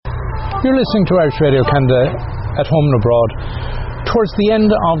You're listening to Irish Radio Canada at home and abroad. Towards the end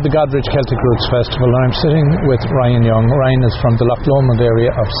of the Goderich Celtic Roots Festival, and I'm sitting with Ryan Young. Ryan is from the Loch Lomond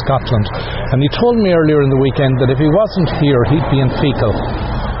area of Scotland, and he told me earlier in the weekend that if he wasn't here, he'd be in Fecal,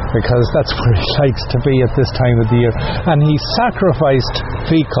 because that's where he likes to be at this time of the year. And he sacrificed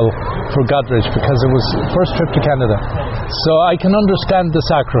Fecal for Goderich because it was his first trip to Canada. So I can understand the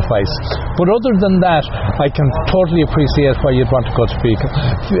sacrifice. But other than that, I can totally appreciate why you'd want to go to Fecal.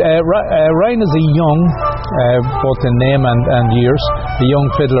 Ryan is a young, both in name and years, a young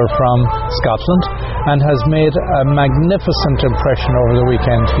fiddler from Scotland, and has made a magnificent impression over the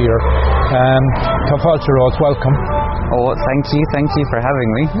weekend here. Tafalcha Rose, welcome. Oh, thank you for having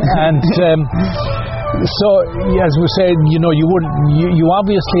me. And so, as we said, you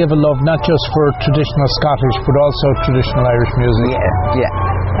obviously have a love not just for traditional Scottish, but also traditional Irish music. Yeah.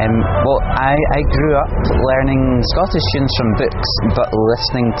 Well, I grew up learning Scottish tunes from books, but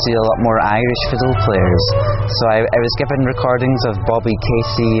listening to a lot more Irish fiddle players. So I was given recordings of Bobby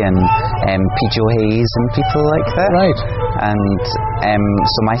Casey and P.J. Hayes and people like that. Right. And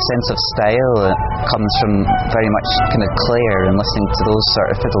so my sense of style comes from very much kind of Clare and listening to those sort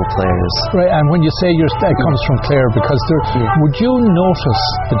of fiddle players. Right, and when you say your style comes from Clare, because would you notice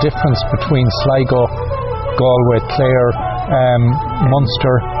the difference between Sligo, Galway, Clare,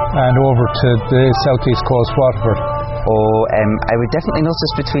 Munster, and over to the southeast coast, Waterford? I would definitely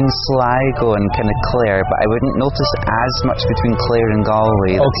notice between Sligo and kind of Clare, but I wouldn't notice as much between Clare and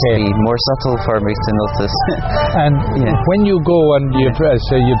Galway. That'd be more subtle for me to notice. And when you go, and you'd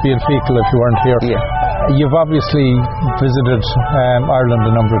be in Fecal if you weren't here, you've obviously visited Ireland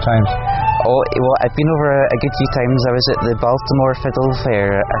a number of times. Oh, well, I've been over a good few times. I was at the Baltimore Fiddle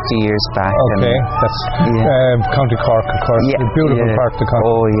Fair a few years back. Okay, that's County Cork, of course. Yeah, a beautiful part of the country.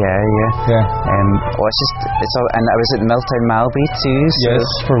 Oh, yeah. And I was at Milltown Malby too. So yes,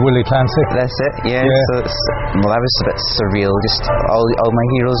 for Willie Clancy. That's it. Yeah. So that was a bit surreal. Just all my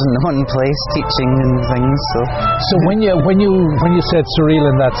heroes in one place teaching and things. So when you said surreal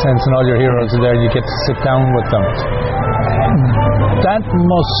in that sense, and all your heroes are there, and you get to sit down with them, that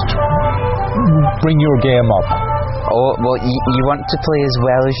must bring your game up. Oh, well, you want to play as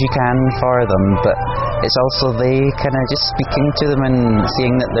well as you can for them, but it's also they kind of just speaking to them and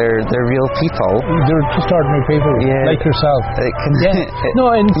seeing that they're real people. They're just ordinary people, like yourself.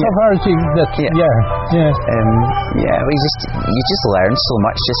 No, in so far as you... you just learn so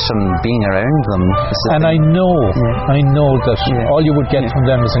much just from being around them. And I know that all you would get from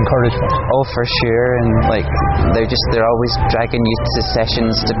them is encouragement. Oh, for sure, and like they're always dragging you to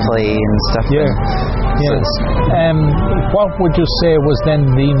sessions to play and stuff. What would you say was then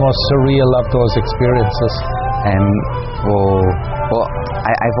the most surreal of those experiences?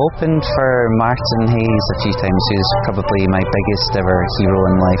 I've opened for Martin Hayes a few times, who's probably my biggest ever hero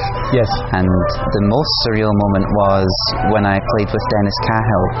in life. Yes. And the most surreal moment was when I played with Dennis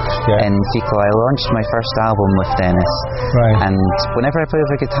Cahill in Fecal. I launched my first album with Dennis. Right. And whenever I play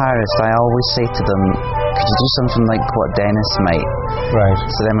with a guitarist, I always say to them, could you do something like what Dennis might? Right.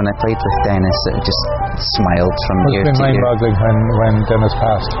 So then when I played with Dennis, it just smiled from ear to ear. It's been mind-boggling when Dennis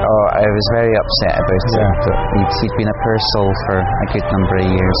passed. Oh, I was very upset about it, but he'd been a poor soul for a good number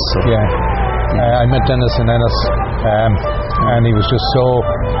of years. So. I met Dennis in Ennis, and he was just so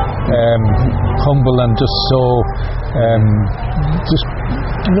humble and just so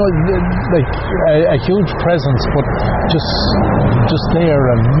like a huge presence, but just there.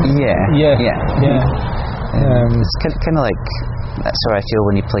 And it's kind of like that's how I feel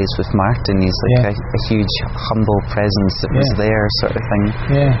when he plays with Martin. He's like a huge humble presence that was there, sort of thing.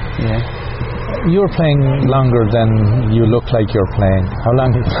 You're playing longer than you look like you're playing. How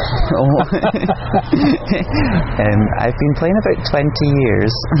long? I've been playing about 20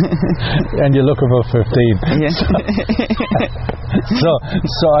 years. And you look about 15. Yeah.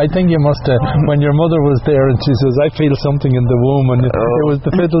 So I think you must have, when your mother was there and she says, I feel something in the womb, and it was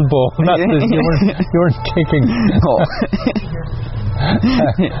the fiddle bow, not this, you weren't kicking.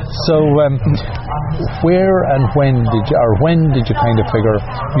 So where and when did you kind of figure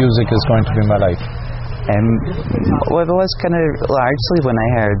music is going to be my life? Well, it was kind of largely when I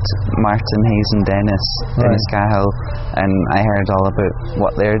heard Martin Hayes and Dennis Cahill, and I heard all about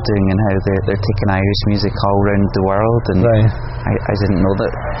what they're doing and how they're taking Irish music all around the world, and I didn't know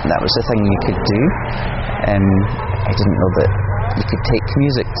that was a thing you could do. I didn't know that you could take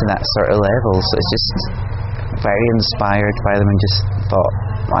music to that sort of level, so it's just very inspired by them and just thought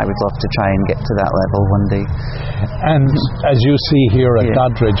I would love to try and get to that level one day. And as you see here at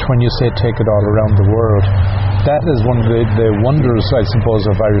Goderich, when you say take it all around the world, that is one of the wonders, I suppose,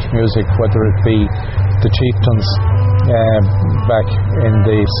 of Irish music, whether it be the chieftains back in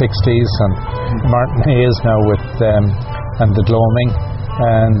the 60s, and Martin Hayes now with and the Gloaming,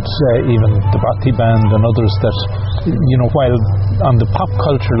 and even the Bhakti Band and others that, while on the pop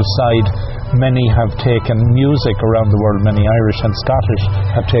cultural side many have taken music around the world, many Irish and Scottish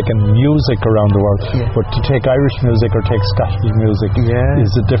have taken music around the world, but to take Irish music or take Scottish music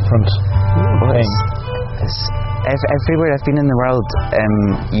is a different thing. Everywhere I've been in the world,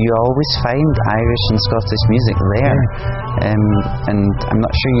 you always find Irish and Scottish music there, and I'm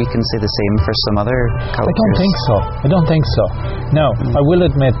not sure you can say the same for some other cultures. I don't think so. Now, I will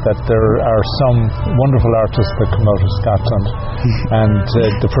admit that there are some wonderful artists that come out of Scotland, and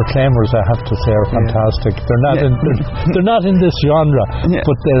the Proclaimers, I have to say, are fantastic. They're not in this genre,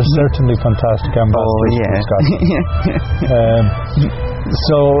 but they're certainly fantastic ambassadors for Scotland.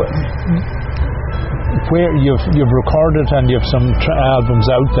 So, where you've recorded and you have some albums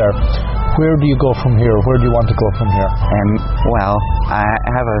out there, where do you go from here? Where do you want to go from here? Well, I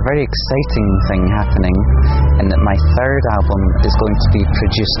have a very exciting thing happening, in that my third album is going to be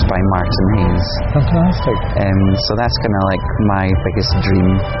produced by Martin Hayes. Fantastic. So that's kind of like my biggest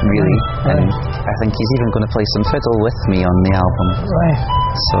dream, really. Right. And I think he's even going to play some fiddle with me on the album. Right.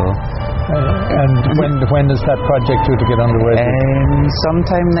 So. And when is that project due to get underway?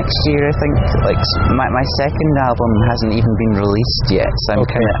 Sometime next year, I think. Like my second album hasn't even been released yet, so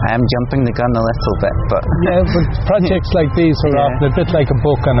I'm jumping the gun a little bit. But but projects like these are often a bit like a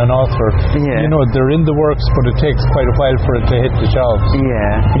book and an author. Yeah. They're in the works, but it takes quite a while for it to hit the shelves.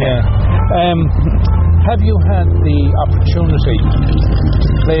 Yeah. Have you had the opportunity to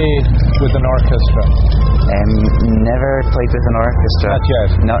play with an orchestra? Never played with an orchestra. Not yet?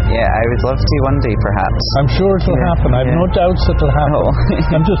 Not yet. I would love to one day, perhaps. I'm sure it will happen. I have no doubts it will happen.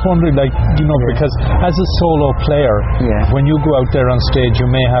 I'm just wondering, because as a solo player, when you go out there on stage, you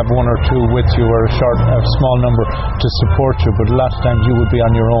may have one or two with you, or a small number to support you, but a lot of times you would be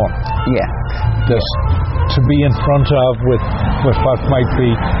on your own. Yeah. To be in front of with what might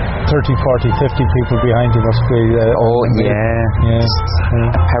be 30, 40, 50 people behind you must be a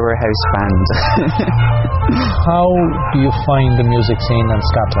powerhouse band. How do you find the music scene in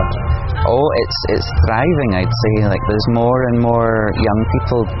Scotland? It's thriving, I'd say. Like, there's more and more young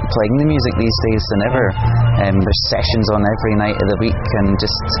people playing the music these days than ever. There's sessions on every night of the week, and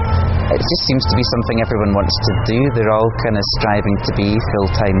it just seems to be something everyone wants to do. They're all kind of striving to be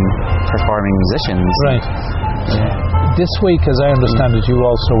full-time performing musicians. Right. This week, as I understand it, you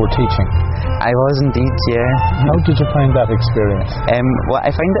also were teaching. I was indeed, How did you find that experience? Well, I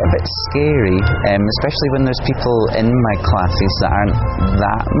find it a bit scary, especially when there's people in my classes that aren't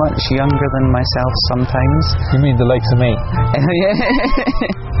that much younger than myself sometimes. You mean the likes of me?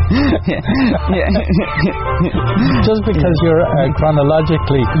 Just because you're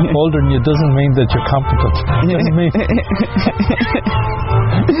chronologically older than you doesn't mean that you're competent. Doesn't mean...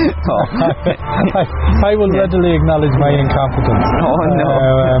 I will readily acknowledge my incompetence.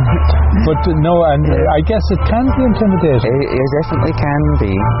 But no, and I guess it can be intimidating. It definitely can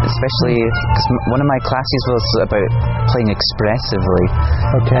be, especially because one of my classes was about playing expressively.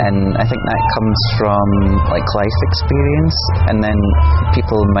 And I think that comes from life experience, and then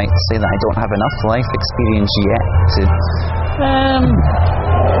people might say that I don't have enough life experience yet to...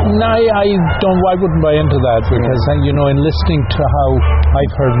 No, I wouldn't buy into that, because in listening to how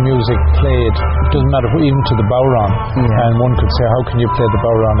I've heard music played, it doesn't matter even to the bowron, and one could say, how can you play the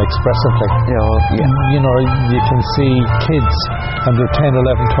bowron expressively? You can see kids, and they're 10,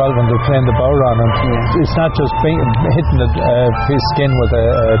 11, 12, and they're playing the bowron, and it's not just hitting his skin with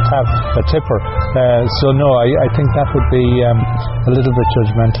a tipper. So no, I think that would be a little bit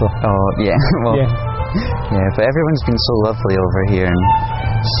judgmental. But everyone's been so lovely over here.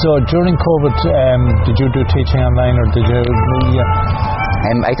 So during COVID, did you do teaching online, or did you?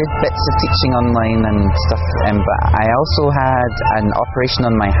 I did bits of teaching online and stuff, but I also had an operation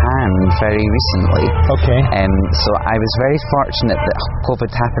on my hand very recently. So I was very fortunate that COVID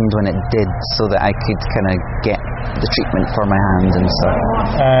happened when it did, so that I could kind of get the treatment for my hand and stuff.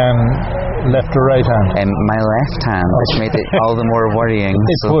 Left or right hand? My left hand, which made it all the more worrying.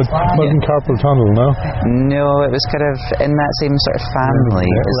 It wasn't carpal tunnel, no? No, it was kind of in that same sort of family.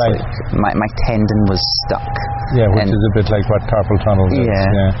 Right. My tendon was stuck. Yeah, which is a bit like what carpal tunnel is.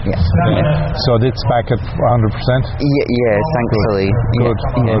 So it's back at 100%? Yeah, thankfully.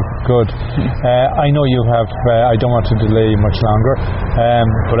 Good. I know you have, I don't want to delay you much longer,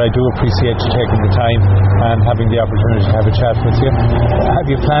 but I do appreciate you taking the time and having the opportunity to have a chat with you. Have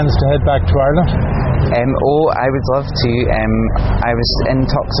you plans to head back to Ireland? I would love to. I was in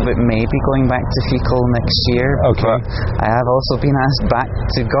talks about maybe going back to Fecal next year, but I have also been asked back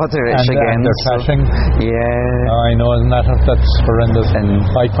to Goderich again. And they're clashing? Yeah. I know, and that's horrendous. And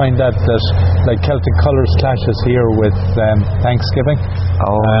I find that like Celtic Colours clashes here with Thanksgiving.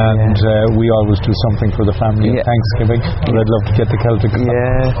 And we always do something for the family at Thanksgiving, but I'd love to get the Celtic Colours.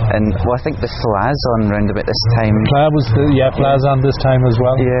 Yeah, and I think the Fla's on round about this time. Fla's on this time as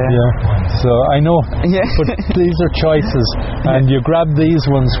well. Yeah. So I know, but these are choices, and you grab these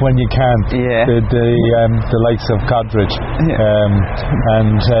ones when you can. Yeah. The likes of Goderich,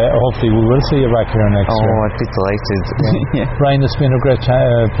 and hopefully we will see you back here next year. Oh, I'd be delighted. Ryan, it's been a great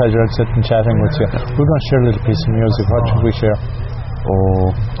pleasure sitting chatting with you. We're going to share a little piece of music. What should we share? Oh,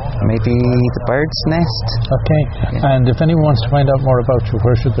 maybe The Bird's Nest. Okay. And if anyone wants to find out more about you,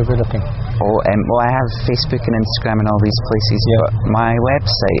 where should they be looking? Well, I have Facebook and Instagram and all these places, but my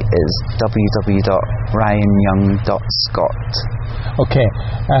website is www.ryanyoung.scot. Okay.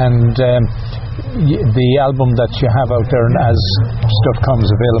 And the album that you have out there, and as stuff comes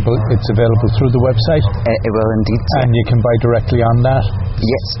available, it's available through the website? It will indeed. And you can buy directly on that?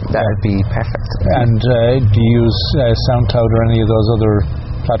 Yes, that would be perfect. And do you use SoundCloud or any of those other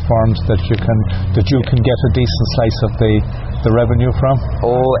platforms that you can get a decent slice of the revenue from?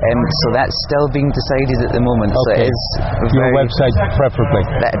 So that's still being decided at the moment. Okay. So it is your website preferably.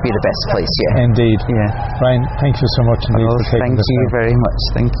 That would be the best place. Yeah. Indeed. Yeah. Ryan, thank you so much indeed for taking the time. Thank you very much.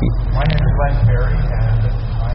 Thank you. My name is Len Perry, and